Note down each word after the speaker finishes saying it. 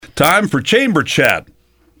Time for Chamber Chat.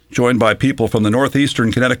 Joined by people from the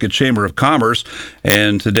Northeastern Connecticut Chamber of Commerce.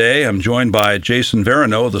 And today I'm joined by Jason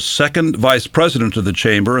Verino, the second vice president of the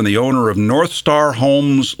Chamber and the owner of Northstar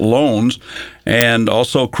Homes Loans, and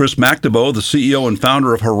also Chris McDevoe, the CEO and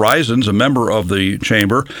founder of Horizons, a member of the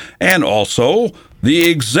Chamber, and also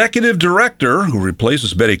the executive director, who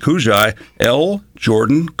replaces Betty Kujai, L.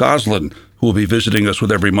 Jordan Goslin, who will be visiting us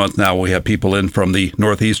with every month now. We have people in from the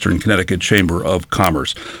Northeastern Connecticut Chamber of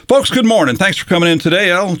Commerce. Folks, good morning. Thanks for coming in today.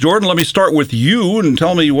 Al, Jordan, let me start with you and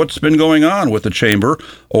tell me what's been going on with the Chamber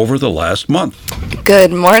over the last month.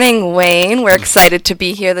 Good morning, Wayne. We're excited to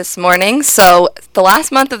be here this morning. So the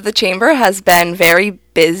last month of the Chamber has been very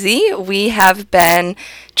busy. We have been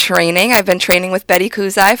training. I've been training with Betty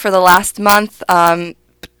Kujai for the last month,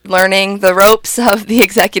 learning the ropes of the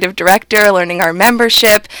executive director, learning our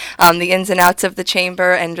membership, the ins and outs of the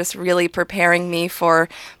chamber, and just really preparing me for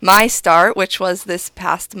my start, which was this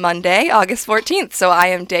past Monday, August 14th. So I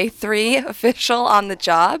am day 3 official on the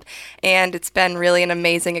job, and it's been really an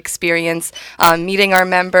amazing experience meeting our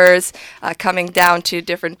members, coming down to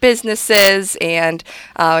different businesses, and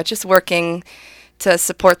just working to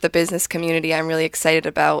support the business community. I'm really excited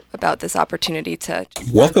about this opportunity to...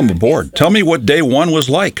 Welcome aboard. Tell me what day 1 was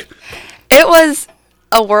like. It was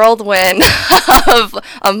a whirlwind of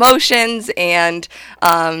emotions and,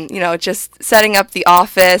 just setting up the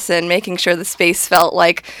office and making sure the space felt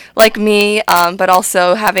like me, but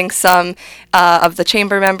also having some of the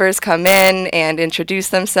chamber members come in and introduce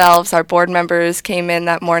themselves. Our board members came in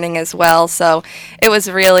that morning as well. So it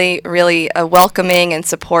was really, really a welcoming and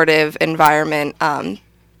supportive environment. And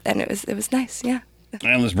it was nice, yeah.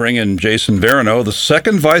 And let's bring in Jason Verino, the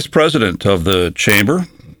second vice president of the Chamber.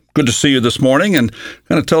 Good to see you this morning, and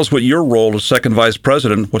kind of tell us what your role as second vice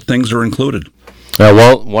president, what things are included.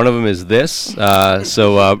 Well, one of them is this.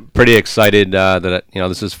 So pretty excited that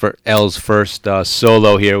this is for Elle's first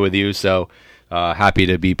solo here with you. So happy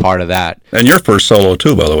to be part of that. And your first solo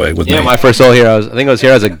too, by the way. With me. My first solo here. I think I was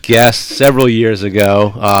here as a guest several years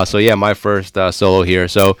ago. My first solo here.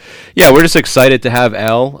 So we're just excited to have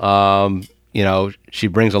Elle. She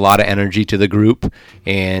brings a lot of energy to the group,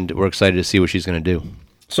 and we're excited to see what she's going to do.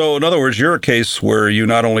 So, in other words, you're a case where you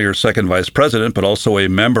not only are second vice president, but also a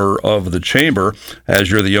member of the Chamber, as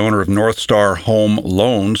you're the owner of Northstar Home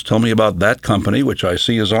Loans. Tell me about that company, which I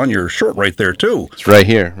see is on your shirt right there, too. It's right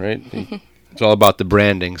here, right? It's all about the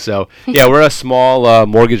branding. So, we're a small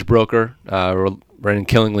mortgage broker. We're in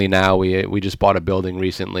Killingly now. We just bought a building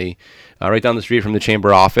recently right down the street from the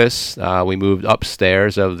Chamber office. We moved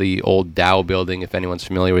upstairs of the old Dow building, if anyone's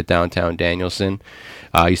familiar with downtown Danielson.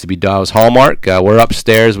 Used to be Dow's Hallmark. We're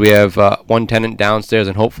upstairs. We have one tenant downstairs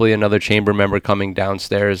and hopefully another chamber member coming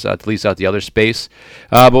downstairs to lease out the other space.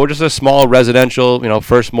 But we're just a small residential,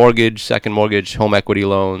 first mortgage, second mortgage, home equity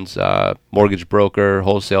loans, mortgage broker,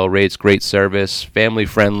 wholesale rates, great service, family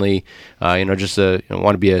friendly. Want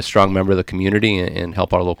to be a strong member of the community and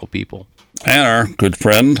help our local people. And our good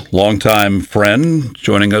friend, longtime friend,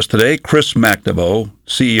 joining us today, Chris McDevoe,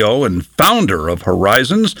 CEO and founder of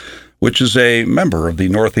Horizons, which is a member of the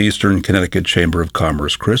Northeastern Connecticut Chamber of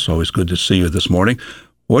Commerce. Chris, always good to see you this morning.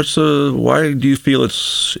 Why do you feel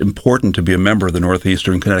it's important to be a member of the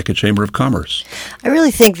Northeastern Connecticut Chamber of Commerce? I really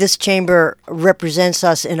think this chamber represents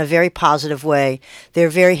us in a very positive way. They're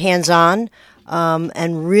very hands-on.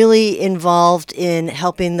 And really involved in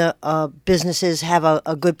helping the businesses have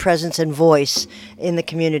a good presence and voice in the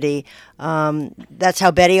community. That's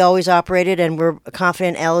how Betty always operated, and we're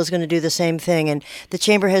confident Elle is going to do the same thing. And the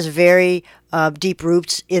Chamber has very deep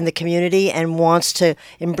roots in the community and wants to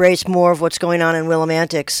embrace more of what's going on in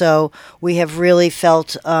Willimantic. So we have really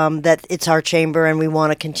felt that it's our chamber, and we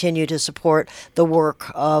want to continue to support the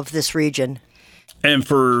work of this region. And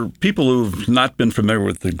for people who've not been familiar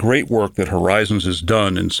with the great work that Horizons has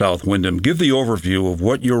done in South Windham, give the overview of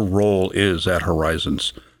what your role is at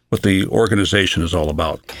Horizons, what the organization is all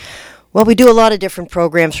about. Well, we do a lot of different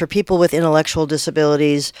programs for people with intellectual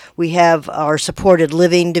disabilities. We have our supported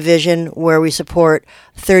living division where we support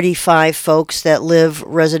 35 folks that live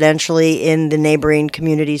residentially in the neighboring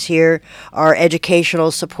communities here. Our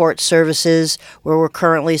educational support services where we're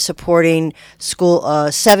currently supporting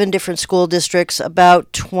 7 different school districts,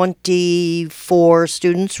 about 24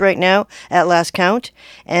 students right now at last count,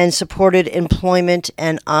 and supported employment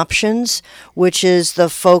and options, which is the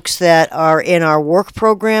folks that are in our work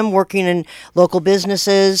program working working in local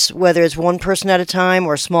businesses, whether it's one person at a time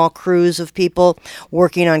or small crews of people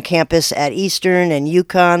working on campus at Eastern and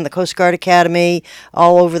Yukon, the Coast Guard Academy,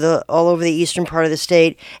 all over the eastern part of the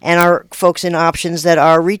state, and our folks in options that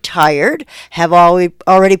are retired have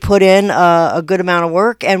already put in a good amount of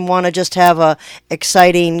work and want to just have a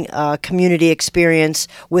exciting community experience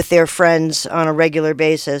with their friends on a regular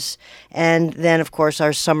basis. And then, of course,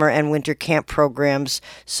 our summer and winter camp programs.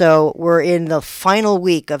 So we're in the final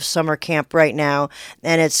week of summer camp right now,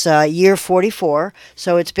 and it's year 44.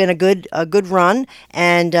 So it's been a good run.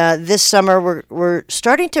 And this summer, we're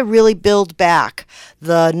starting to really build back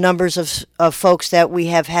the numbers of folks that we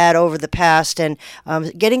have had over the past, and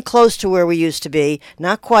getting close to where we used to be.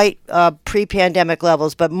 Not quite pre-pandemic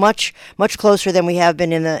levels, but much closer than we have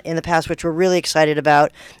been in the past, which we're really excited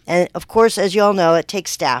about. And of course, as you all know, it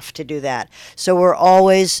takes staff to do that. So we're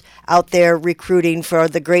always out there recruiting for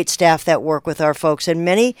the great staff that work with our folks. And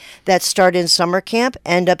many that start in summer camp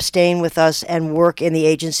end up staying with us and work in the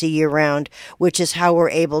agency year-round, which is how we're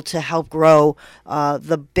able to help grow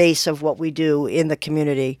the base of what we do in the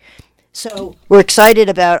community. So we're excited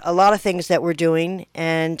about a lot of things that we're doing,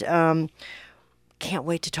 and can't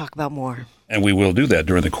wait to talk about more. And we will do that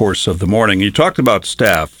during the course of the morning. You talked about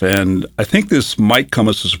staff, and I think this might come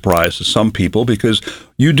as a surprise to some people because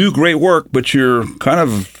you do great work, but you're kind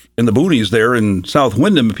of in the boonies there in South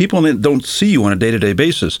Windham. People don't see you on a day-to-day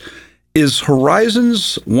basis. Is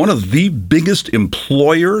Horizons one of the biggest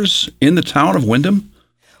employers in the town of Windham?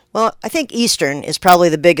 Well, I think Eastern is probably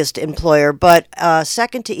the biggest employer, but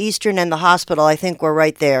second to Eastern and the hospital, I think we're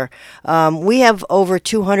right there. We have over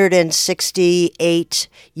 268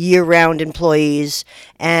 year-round employees,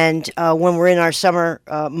 and when we're in our summer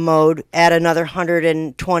mode, add another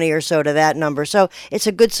 120 or so to that number. So it's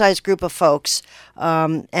a good-sized group of folks,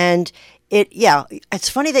 and it's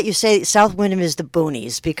funny that you say South Windham is the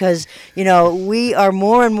boonies because, we are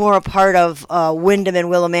more and more a part of Windham and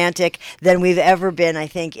Willimantic than we've ever been, I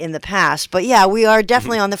think, in the past. But yeah, we are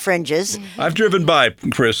definitely on the fringes. I've driven by,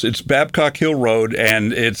 Chris. It's Babcock Hill Road,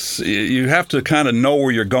 and you have to kind of know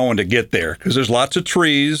where you're going to get there because there's lots of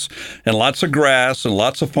trees and lots of grass and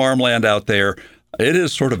lots of farmland out there. It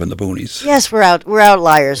is sort of in the boonies. Yes, we're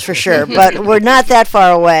outliers for sure, but we're not that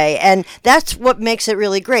far away. And that's what makes it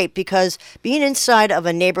really great because being inside of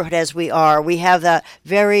a neighborhood as we are, we have that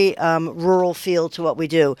very rural feel to what we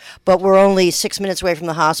do. But we're only 6 minutes away from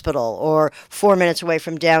the hospital or 4 minutes away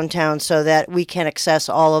from downtown so that we can access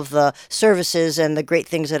all of the services and the great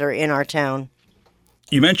things that are in our town.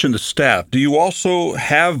 You mentioned the staff. Do you also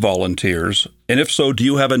have volunteers? And if so, do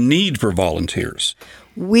you have a need for volunteers?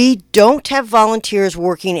 We don't have volunteers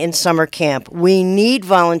working in summer camp. We need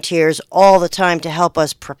volunteers all the time to help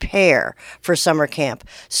us prepare for summer camp.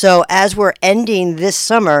 So as we're ending this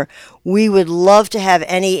summer, we would love to have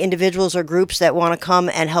any individuals or groups that want to come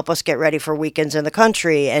and help us get ready for weekends in the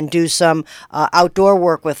country and do some outdoor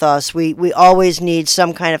work with us. We always need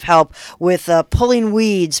some kind of help with pulling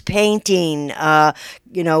weeds, painting,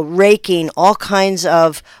 raking, all kinds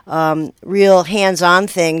of real hands-on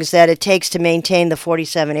things that it takes to maintain the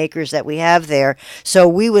 47 acres that we have there. So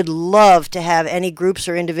we would love to have any groups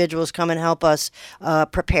or individuals come and help us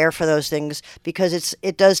prepare for those things because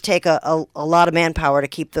it does take a lot of manpower to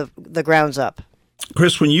keep the grounds up.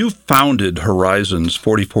 Chris, when you founded Horizons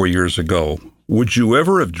 44 years ago, would you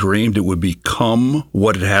ever have dreamed it would become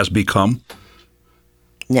what it has become?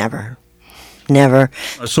 Never.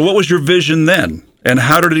 So what was your vision then? And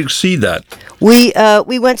how did it exceed that? We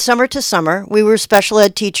went summer to summer. We were special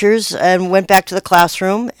ed teachers and went back to the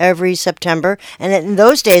classroom every September. And in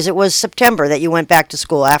those days, it was September that you went back to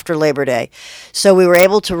school after Labor Day. So we were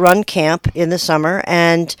able to run camp in the summer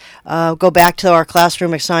and go back to our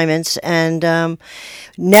classroom assignments and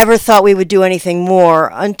never thought we would do anything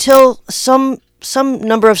more until some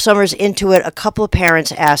number of summers into it, a couple of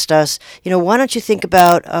parents asked us, why don't you think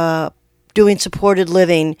about doing supported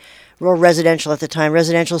living or residential at the time,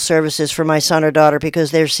 residential services for my son or daughter because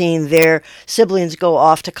they're seeing their siblings go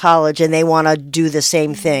off to college and they want to do the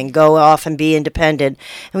same thing, go off and be independent.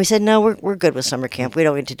 And we said, no, we're good with summer camp. We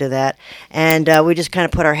don't need to do that. And we just kind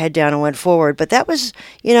of put our head down and went forward. But that was,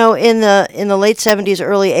 in the late 70s,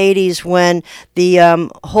 early 80s when the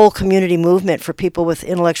whole community movement for people with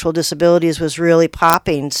intellectual disabilities was really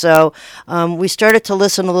popping. So we started to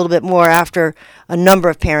listen a little bit more after a number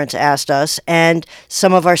of parents asked us, and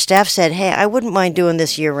some of our staff said, hey, I wouldn't mind doing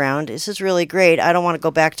this year round. This is really great. I don't want to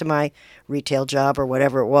go back to my retail job or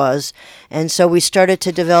whatever it was. And so we started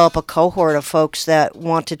to develop a cohort of folks that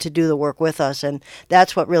wanted to do the work with us. And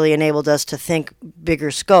that's what really enabled us to think bigger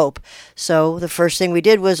scope. So the first thing we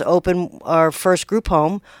did was open our first group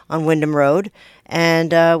home on Wyndham Road.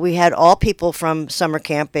 And we had all people from summer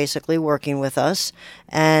camp basically working with us.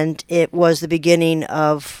 And it was the beginning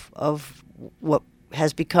of what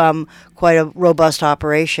has become quite a robust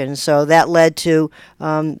operation. So that led to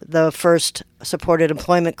the first supported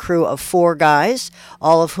employment crew of 4 guys,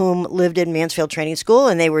 all of whom lived in Mansfield Training School,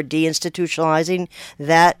 and they were deinstitutionalizing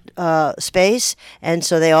that space. And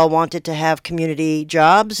so they all wanted to have community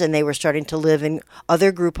jobs, and they were starting to live in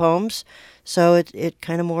other group homes. So it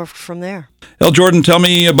kind of morphed from there. Jordan, tell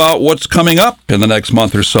me about what's coming up in the next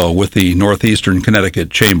month or so with the Northeastern Connecticut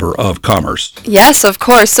Chamber of Commerce. Yes, of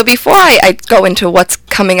course. So before I go into what's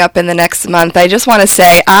coming up in the next month, I just want to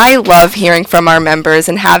say I love hearing from our members,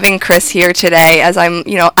 and having Chris here today as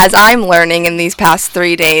I'm learning in these past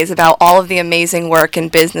 3 days about all of the amazing work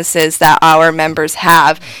and businesses that our members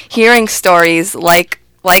have. Hearing stories like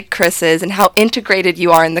Chris's and how integrated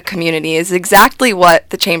you are in the community is exactly what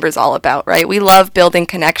the Chamber is all about, right? We love building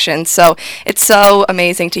connections. So it's so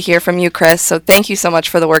amazing to hear from you, Chris. So thank you so much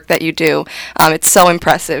for the work that you do. It's so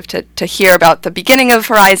impressive to hear about the beginning of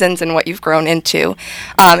Horizons and what you've grown into.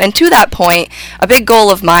 And to that point, a big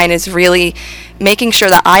goal of mine is really making sure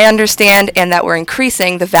that I understand and that we're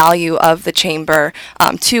increasing the value of the Chamber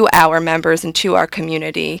to our members and to our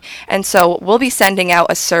community. And so we'll be sending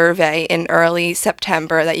out a survey in early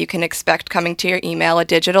September that you can expect coming to your email, a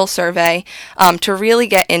digital survey, to really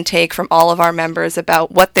get intake from all of our members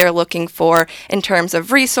about what they're looking for in terms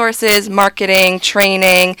of resources, marketing,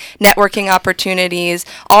 training, networking opportunities,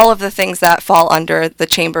 all of the things that fall under the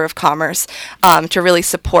Chamber of Commerce to really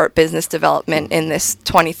support business development in this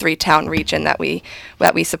 23-town region that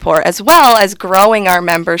we support, as well as growing our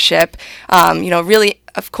membership, really,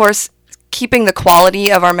 of course, keeping the quality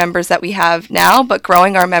of our members that we have now, but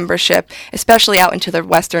growing our membership, especially out into the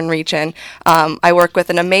Western region. I work with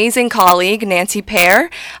an amazing colleague, Nancy Pear,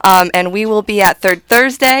 and we will be at Third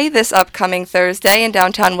Thursday, this upcoming Thursday in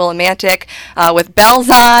downtown Willimantic, with bells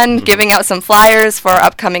on, giving out some flyers for our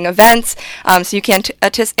upcoming events. So you can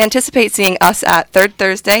anticipate seeing us at Third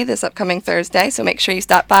Thursday, this upcoming Thursday, so make sure you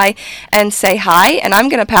stop by and say hi. And I'm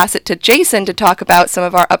going to pass it to Jason to talk about some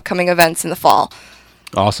of our upcoming events in the fall.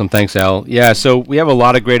 Awesome. Thanks, Al. Yeah, so we have a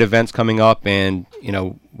lot of great events coming up, and,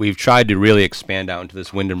 we've tried to really expand out into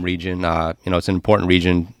this Wyndham region. It's an important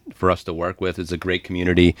region for us to work with. It's a great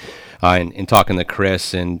community. And talking to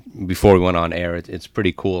Chris, and before we went on air, it's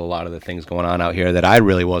pretty cool, a lot of the things going on out here that I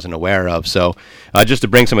really wasn't aware of. So just to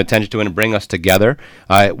bring some attention to it and bring us together,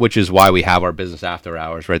 which is why we have our Business After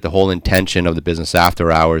Hours, right? The whole intention of the Business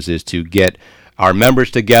After Hours is to get our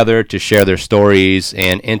members together to share their stories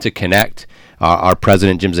and to connect. Our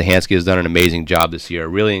president, Jim Zahansky, has done an amazing job this year,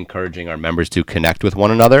 really encouraging our members to connect with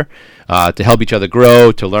one another, to help each other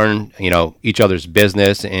grow, to learn, each other's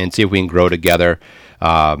business, and see if we can grow together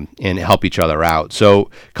and help each other out.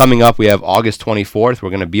 So coming up, we have August 24th.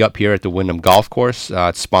 We're going to be up here at the Wyndham Golf Course.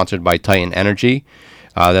 It's sponsored by Titan Energy.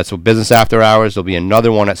 That's what Business After Hours. There'll be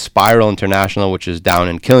another one at Spiral International, which is down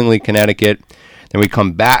in Killingly, Connecticut. Then we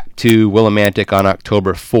come back to Willimantic on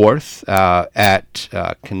October 4th at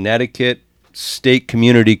Connecticut State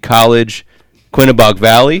Community College, Quinnebog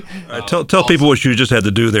Valley. Tell people what you just had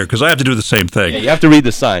to do there, because I have to do the same thing. Yeah, you have to read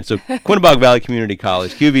the sign. So Quinnebog Valley Community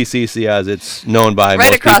College, QVCC, as it's known by right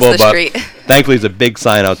most across people. The street. Thankfully, there's a big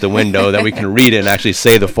sign out the window that we can read it and actually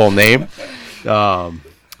say the full name.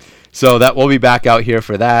 So that we'll be back out here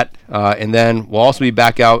for that. And then we'll also be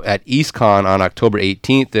back out at EastCon on October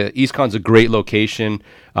 18th. The EastCon's a great location.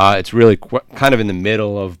 It's really kind of in the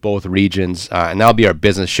middle of both regions, and that'll be our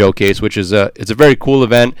business showcase, which is it's a very cool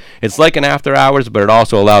event. It's like an after hours, but it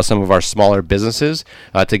also allows some of our smaller businesses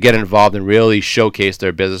to get involved and really showcase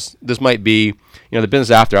their business. This might be, the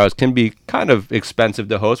business after hours can be kind of expensive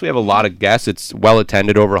to host. We have a lot of guests. It's well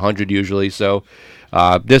attended, over 100 usually. So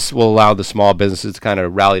this will allow the small businesses to kind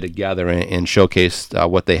of rally together and showcase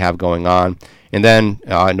what they have going on. And then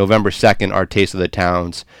November 2nd, our Taste of the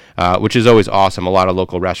Towns, which is always awesome. A lot of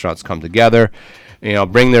local restaurants come together,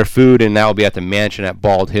 bring their food, and that will be at the Mansion at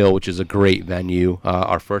Bald Hill, which is a great venue.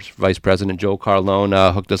 Our first Vice President, Joe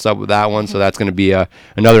Carlone, hooked us up with that one, so that's going to be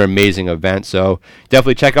another amazing event. So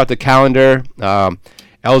definitely check out the calendar.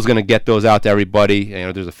 Elle's going to get those out to everybody.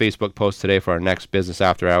 There's a Facebook post today for our next Business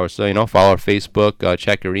After Hours. So, follow our Facebook,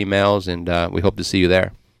 check your emails, and we hope to see you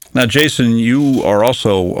there. Now, Jason, you are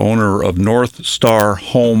also owner of North Star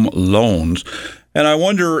Home Loans. And I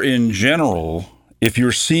wonder, in general, if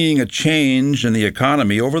you're seeing a change in the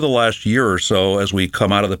economy over the last year or so as we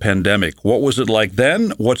come out of the pandemic. What was it like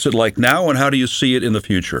then? What's it like now? And how do you see it in the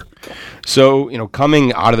future? So,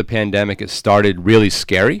 coming out of the pandemic, it started really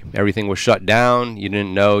scary. Everything was shut down. You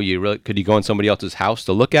didn't know could you go in somebody else's house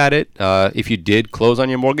to look at it? If you did close on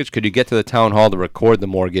your mortgage, could you get to the town hall to record the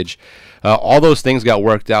mortgage? All those things got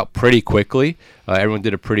worked out pretty quickly. Everyone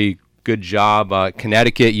did a pretty good job.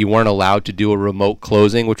 Connecticut, you weren't allowed to do a remote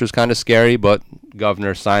closing, which was kind of scary, but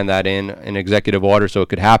governor signed that in an executive order so it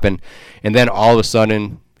could happen. And then all of a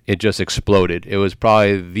sudden, it just exploded. It was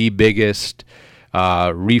probably the biggest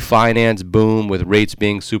refinance boom with rates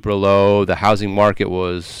being super low. The housing market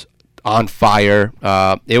was on fire.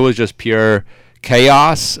 It was just pure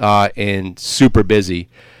chaos and super busy.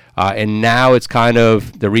 And now it's kind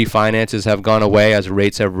of the refinances have gone away as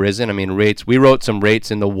rates have risen. I mean, we wrote some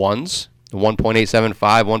rates in the ones, 1.875,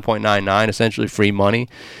 1.99, essentially free money.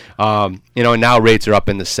 And now rates are up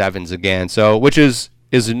in the sevens again. So, which is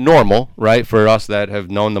normal, right? For us that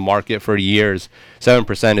have known the market for years,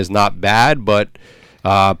 7% is not bad, but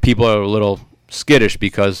people are a little skittish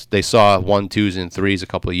because they saw 1s, 2s, and 3s a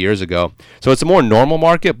couple of years ago. So it's a more normal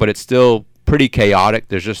market, but it's still pretty chaotic.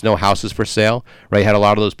 There's just no houses for sale, right? You had a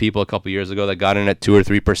lot of those people a couple of years ago that got in at 2 or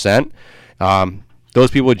 3%. Those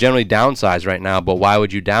people would generally downsize right now, but why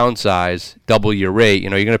would you downsize, double your rate? You're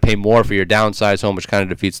going to pay more for your downsized home, which kind of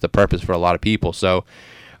defeats the purpose for a lot of people. So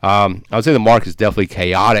I would say the market is definitely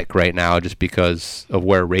chaotic right now just because of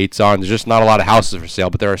where rates are. And there's just not a lot of houses for sale,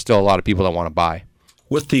 but there are still a lot of people that want to buy.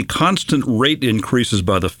 With the constant rate increases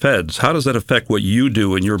by the feds, how does that affect what you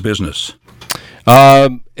do in your business?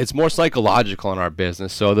 It's more psychological in our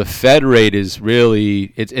business. So the Fed rate is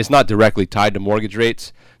really, it's not directly tied to mortgage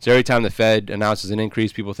rates. So every time the Fed announces an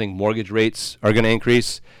increase, people think mortgage rates are going to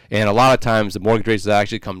increase. And a lot of times the mortgage rates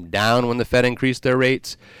actually come down when the Fed increased their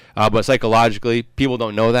rates. But psychologically, people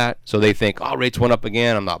don't know that. So they think, rates went up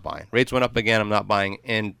again, I'm not buying. Rates went up again, I'm not buying.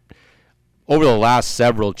 And over the last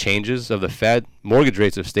several changes of the Fed, mortgage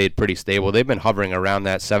rates have stayed pretty stable. They've been hovering around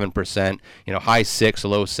that 7%, high 6,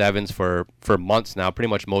 low 7s for months now, pretty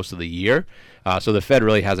much most of the year. So the Fed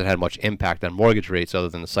really hasn't had much impact on mortgage rates other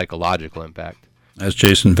than the psychological impact. That's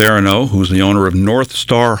Jason Verino, who's the owner of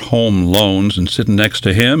Northstar Home Loans, and sitting next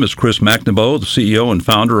to him is Chris McNaboe, the CEO and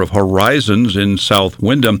founder of Horizons in South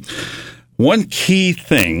Windham. One key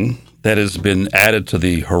thing that has been added to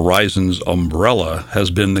the Horizons umbrella has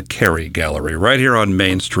been the Carey Gallery right here on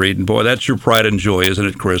Main Street. And boy, that's your pride and joy, isn't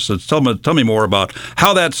it, Chris? So tell me more about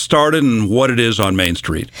how that started and what it is on Main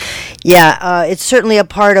Street. Yeah, it's certainly a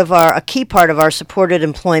key part of our supported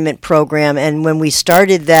employment program. And when we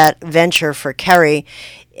started that venture for Carey,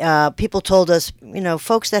 people told us,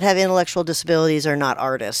 folks that have intellectual disabilities are not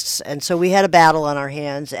artists. And so we had a battle on our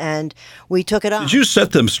hands, and we took it on. Did you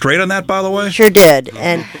set them straight on that, by the way? Sure did.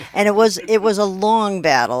 And it was a long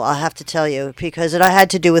battle, I'll have to tell you, because it had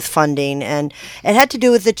to do with funding, and it had to do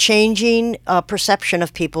with the changing perception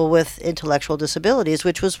of people with intellectual disabilities,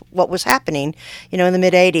 which was what was happening, in the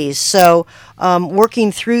mid-'80s. So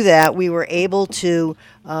working through that, we were able to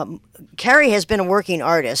Carey has been a working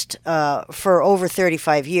artist for over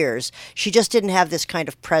 35 years. She just didn't have this kind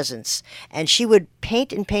of presence. And she would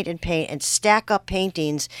paint and paint and paint and stack up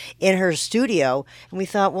paintings in her studio. And we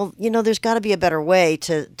thought, well, there's got to be a better way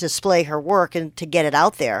to display her work and to get it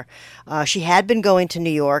out there. She had been going to New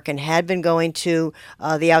York and had been going to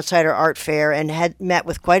the Outsider Art Fair and had met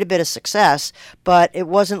with quite a bit of success, but it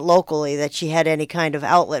wasn't locally that she had any kind of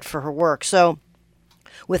outlet for her work. So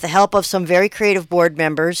with the help of some very creative board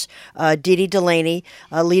members, Dee Dee Delaney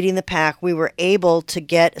leading the pack, we were able to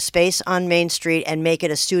get a space on Main Street and make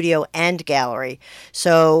it a studio and gallery.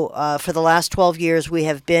 So for the last 12 years, we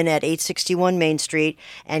have been at 861 Main Street,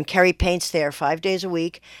 and Carey paints there 5 days a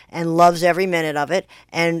week and loves every minute of it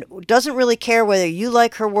and doesn't really care whether you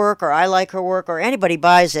like her work or I like her work or anybody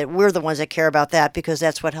buys it. We're the ones that care about that because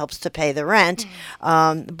that's what helps to pay the rent.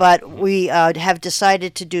 But we have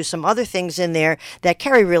decided to do some other things in there that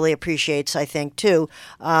Carey really appreciates, I think, too.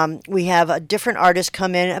 We have a different artists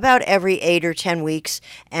come in about every 8 or 10 weeks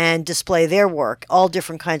and display their work, all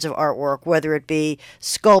different kinds of artwork, whether it be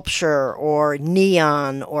sculpture or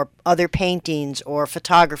neon or other paintings or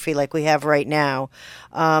photography like we have right now.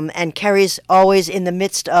 And Carey's always in the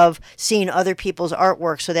midst of seeing other people's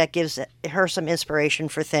artwork, so that gives her some inspiration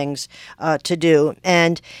for things to do.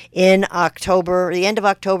 And in October, the end of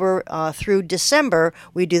October through December,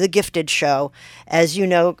 we do the Gifted Show. As you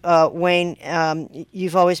know, Wayne,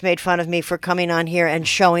 you've always made fun of me for coming on here and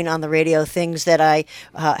showing on the radio things that I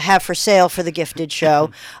have for sale for the Gifted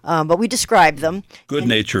Show, but we describe them.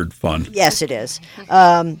 Good-natured fun. Yes, it is.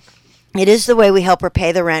 It is the way we help her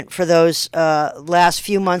pay the rent for those last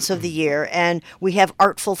few months of the year, and we have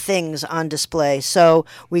artful things on display. So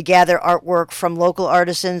we gather artwork from local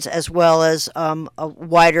artisans as well as a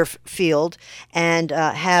wider field, and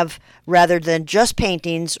have, rather than just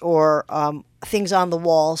paintings or things on the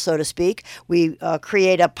wall, so to speak, we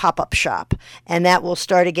create a pop-up shop, and that will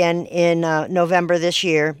start again in November this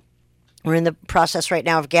year. We're in the process right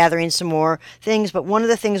now of gathering some more things, but one of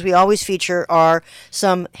the things we always feature are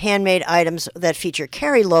some handmade items that feature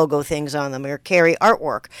Carrie logo things on them, or Carrie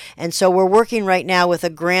artwork. And so we're working right now with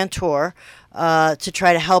a grantor to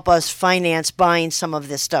try to help us finance buying some of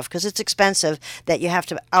this stuff, because it's expensive that you have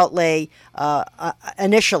to outlay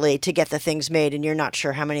initially to get the things made, and you're not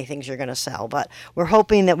sure how many things you're going to sell. But we're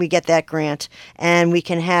hoping that we get that grant and we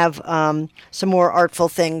can have some more artful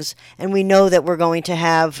things, and we know that we're going to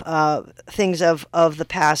have things of the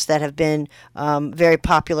past that have been very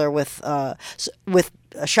popular with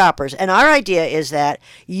shoppers. And our idea is that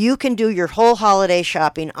you can do your whole holiday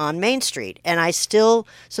shopping on Main Street, and I still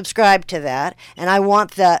subscribe to that, and I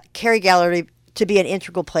want the Carrie Gallery to be an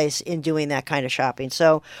integral place in doing that kind of shopping.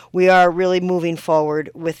 So we are really moving forward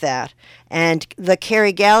with that. And the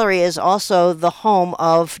Carrie Gallery is also the home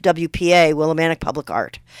of WPA, Willimantic Public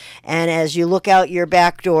Art. And as you look out your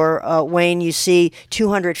back door, Wayne, you see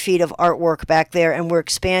 200 feet of artwork back there, and we're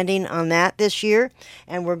expanding on that this year.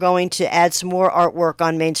 And we're going to add some more artwork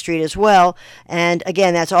on Main Street as well. And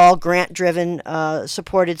again, that's all grant-driven,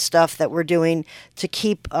 supported stuff that we're doing to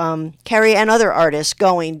keep Carrie and other artists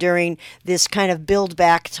going during this kind of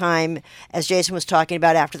build-back time. As Jason was talking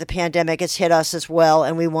about, after the pandemic, it's hit us as well,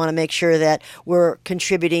 and we want to make sure that we're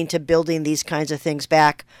contributing to building these kinds of things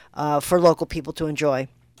back for local people to enjoy.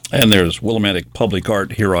 And there's Willimantic Public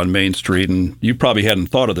Art here on Main Street, and you probably hadn't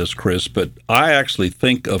thought of this, Chris, but I actually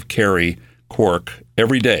think of Carrie Cork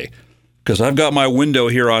every day, because I've got my window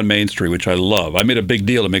here on Main Street, which I love. I made a big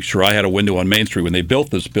deal to make sure I had a window on Main Street when they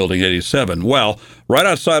built this building in 87. Well, right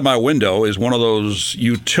outside my window is one of those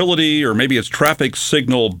utility, or maybe it's traffic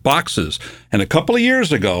signal boxes. And a couple of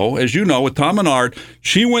years ago, as you know, with Tom Menard,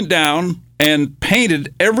 she went down and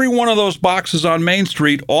painted every one of those boxes on Main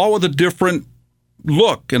Street, all with a different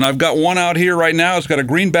look. And I've got one out here right now. It's got a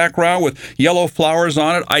green background with yellow flowers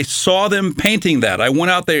on it. I saw them painting that. I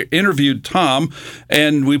went out there, interviewed Tom,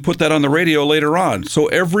 and we put that on the radio later on. So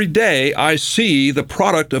every day I see the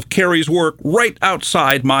product of Carrie's work right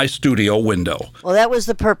outside my studio window. Well, that was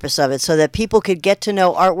the purpose of it, so that people could get to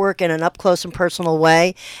know artwork in an up-close and personal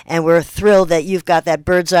way. And we're thrilled that you've got that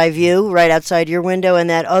bird's eye view right outside your window, and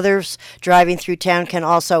that others driving through town can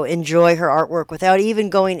also enjoy her artwork without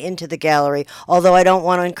even going into the gallery. Although I don't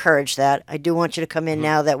want to encourage that. I do want you to come in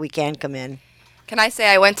now that we can come in. Can I say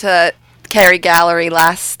I went to Carrie Gallery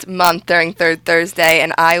last month during Third Thursday,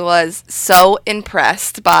 and I was so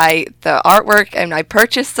impressed by the artwork, and I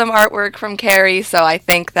purchased some artwork from Carrie, so I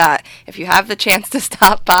think that if you have the chance to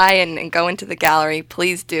stop by and go into the gallery,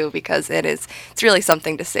 please do, because it's really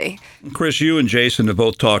something to see. Chris, you and Jason have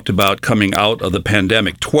both talked about coming out of the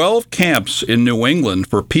pandemic. 12 camps in New England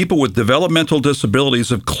for people with developmental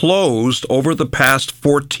disabilities have closed over the past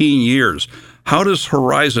 14 years. How does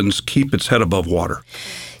Horizons keep its head above water?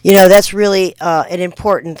 You know, that's really an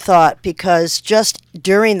important thought, because just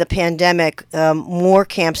during the pandemic, more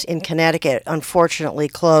camps in Connecticut unfortunately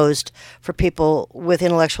closed for people with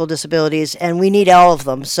intellectual disabilities, and we need all of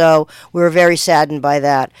them. So we were very saddened by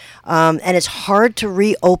that. And it's hard to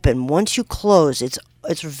reopen. Once you close, it's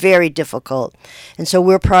very difficult. And so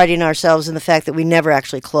we're priding ourselves in the fact that we never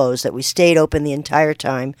actually closed, that we stayed open the entire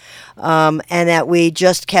time, and that we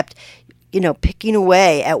just kept picking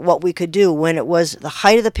away at what we could do. When it was the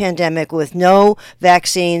height of the pandemic with no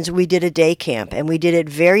vaccines, we did a day camp, and we did it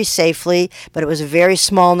very safely, but it was a very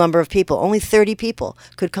small number of people. Only 30 people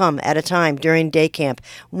could come at a time during day camp.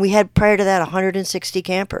 We had, prior to that, 160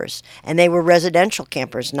 campers, and they were residential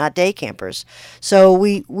campers, not day campers. So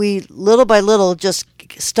we little by little just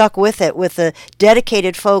stuck with it, with the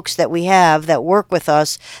dedicated folks that we have that work with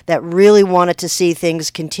us, that really wanted to see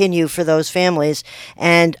things continue for those families.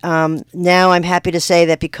 And now I'm happy to say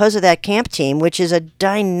that because of that camp team, which is a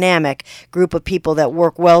dynamic group of people that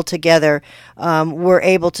work well together, we're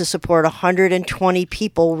able to support 120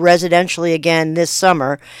 people residentially again this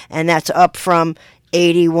summer, and that's up from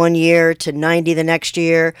 80 one year to 90 the next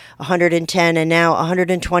year, 110, and now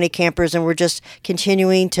 120 campers, and we're just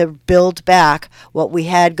continuing to build back what we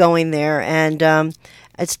had going there. And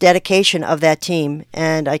it's dedication of that team,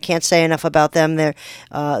 and I can't say enough about them.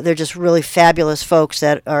 They're just really fabulous folks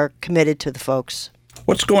that are committed to the folks.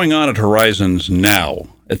 What's going on at Horizons now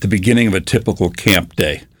at the beginning of a typical camp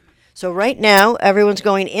day? So right now, everyone's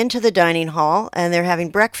going into the dining hall and they're having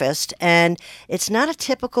breakfast. And it's not a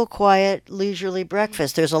typical quiet, leisurely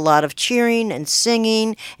breakfast. There's a lot of cheering and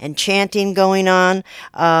singing and chanting going on.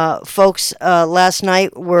 Folks last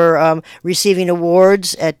night were receiving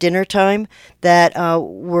awards at dinner time that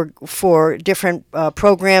were for different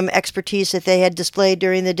program expertise that they had displayed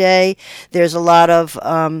during the day. There's a lot of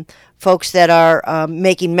folks that are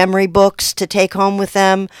making memory books to take home with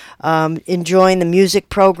them, enjoying the music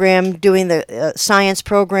program, doing the science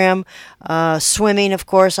program, swimming, of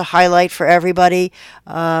course, a highlight for everybody.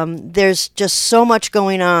 There's just so much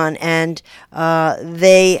going on, and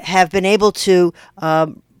they have been able to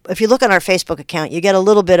if you look on our Facebook account, you get a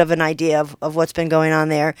little bit of an idea of what's been going on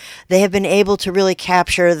there. They have been able to really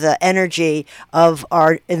capture the energy of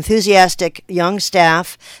our enthusiastic young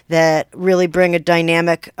staff that really bring a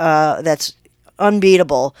dynamic that's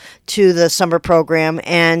unbeatable to the summer program,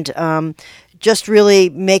 and just really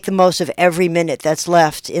make the most of every minute that's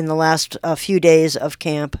left in the last few days of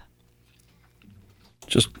camp.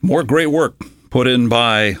 Just more great work put in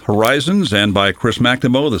by Horizons and by Chris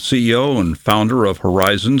McNamara, the CEO and founder of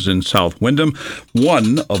Horizons in South Windham,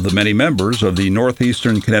 one of the many members of the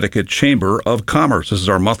Northeastern Connecticut Chamber of Commerce. This is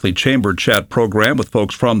our monthly Chamber Chat program with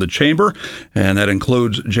folks from the Chamber, and that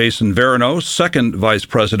includes Jason Verano, second vice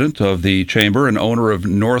president of the Chamber and owner of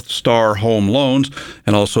North Star Home Loans,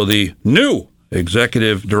 and also the new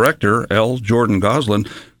executive director, L. Jordan Goslin.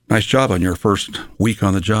 Nice job on your first week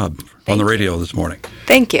on the job on the radio this morning.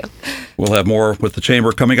 Thank you. We'll have more with the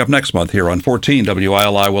Chamber coming up next month here on 14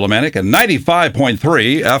 WILI Willimantic and 95.3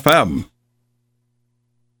 FM.